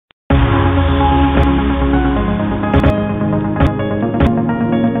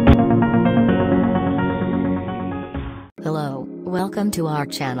welcome to our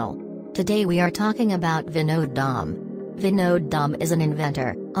channel. Today we are talking about Vinod Dham. Vinod Dham is an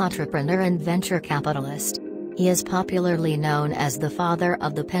inventor, entrepreneur and venture capitalist. He is popularly known as the father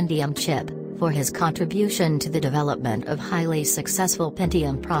of the Pentium Chip, for his contribution to the development of highly successful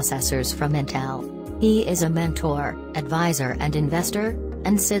Pentium processors from Intel. He is a mentor, advisor and investor,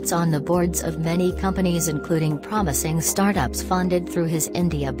 and sits on the boards of many companies including promising startups funded through his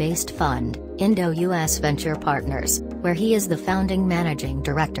India-based fund, Indo-US Venture Partners, where he is the founding managing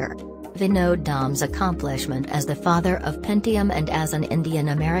director. Vinod Dham's accomplishment as the father of Pentium and as an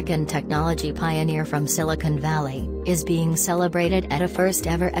Indian-American technology pioneer from Silicon Valley, is being celebrated at a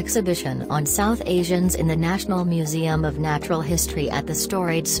first-ever exhibition on South Asians in the National Museum of Natural History at the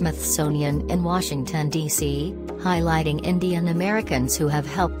storied Smithsonian in Washington, D.C., highlighting Indian Americans who have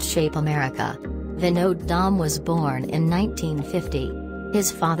helped shape America. Vinod Dham was born in 1950.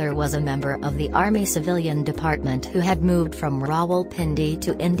 His father was a member of the Army Civilian Department who had moved from Rawalpindi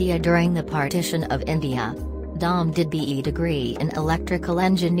to India during the partition of India. Dham did BE degree in electrical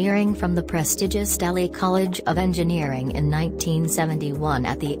engineering from the prestigious Delhi College of Engineering in 1971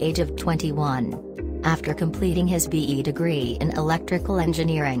 at the age of 21. After completing his BE degree in electrical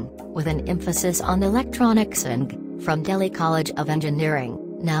engineering, with an emphasis on electronics from Delhi College of Engineering,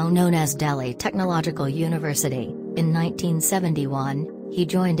 now known as Delhi Technological University, in 1971, he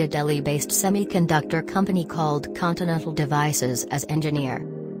joined a Delhi-based semiconductor company called Continental Devices as engineer.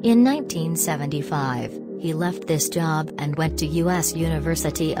 In 1975, he left this job and went to U.S.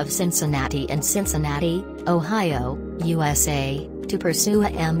 University of Cincinnati in Cincinnati, Ohio, USA, to pursue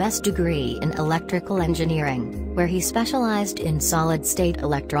a MS degree in electrical engineering, where he specialized in solid-state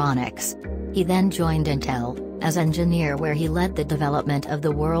electronics. He then joined Intel as engineer, where he led the development of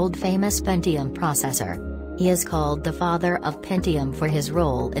the world-famous Pentium processor. He is called the father of Pentium for his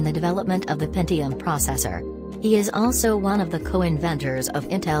role in the development of the Pentium processor. He is also one of the co-inventors of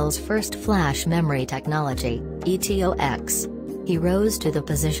Intel's first flash memory technology, ETOX. He rose to the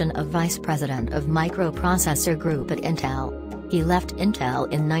position of vice president of microprocessor group at Intel. He left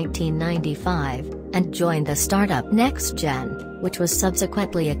Intel in 1995, and joined the startup NextGen, which was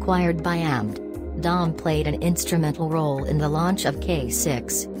subsequently acquired by AMD. Dham played an instrumental role in the launch of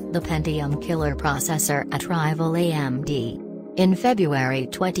K6, the Pentium killer processor at rival AMD. In February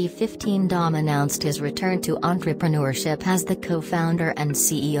 2015, Dham announced his return to entrepreneurship as the co-founder and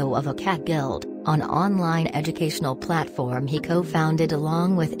CEO of Acat Guild, an online educational platform he co-founded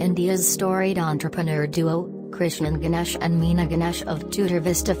along with India's storied entrepreneur duo, Krishnan Ganesh and Meena Ganesh of Tutor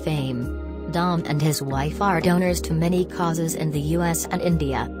Vista fame. Dham and his wife are donors to many causes in the US and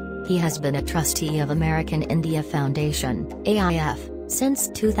India. He has been a trustee of American India Foundation, AIF, since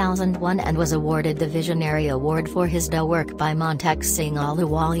 2001 and was awarded the Visionary Award for his work by Montek Singh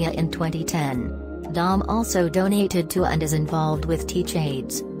Ahluwalia in 2010. Dham also donated to and is involved with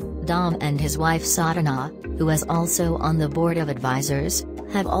TeachAids. Dham and his wife Sadhana, who is also on the board of advisors,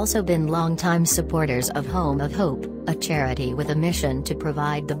 have also been longtime supporters of Home of Hope, a charity with a mission to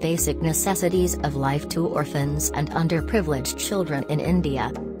provide the basic necessities of life to orphans and underprivileged children in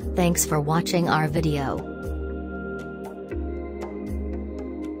India. Thanks for watching our video.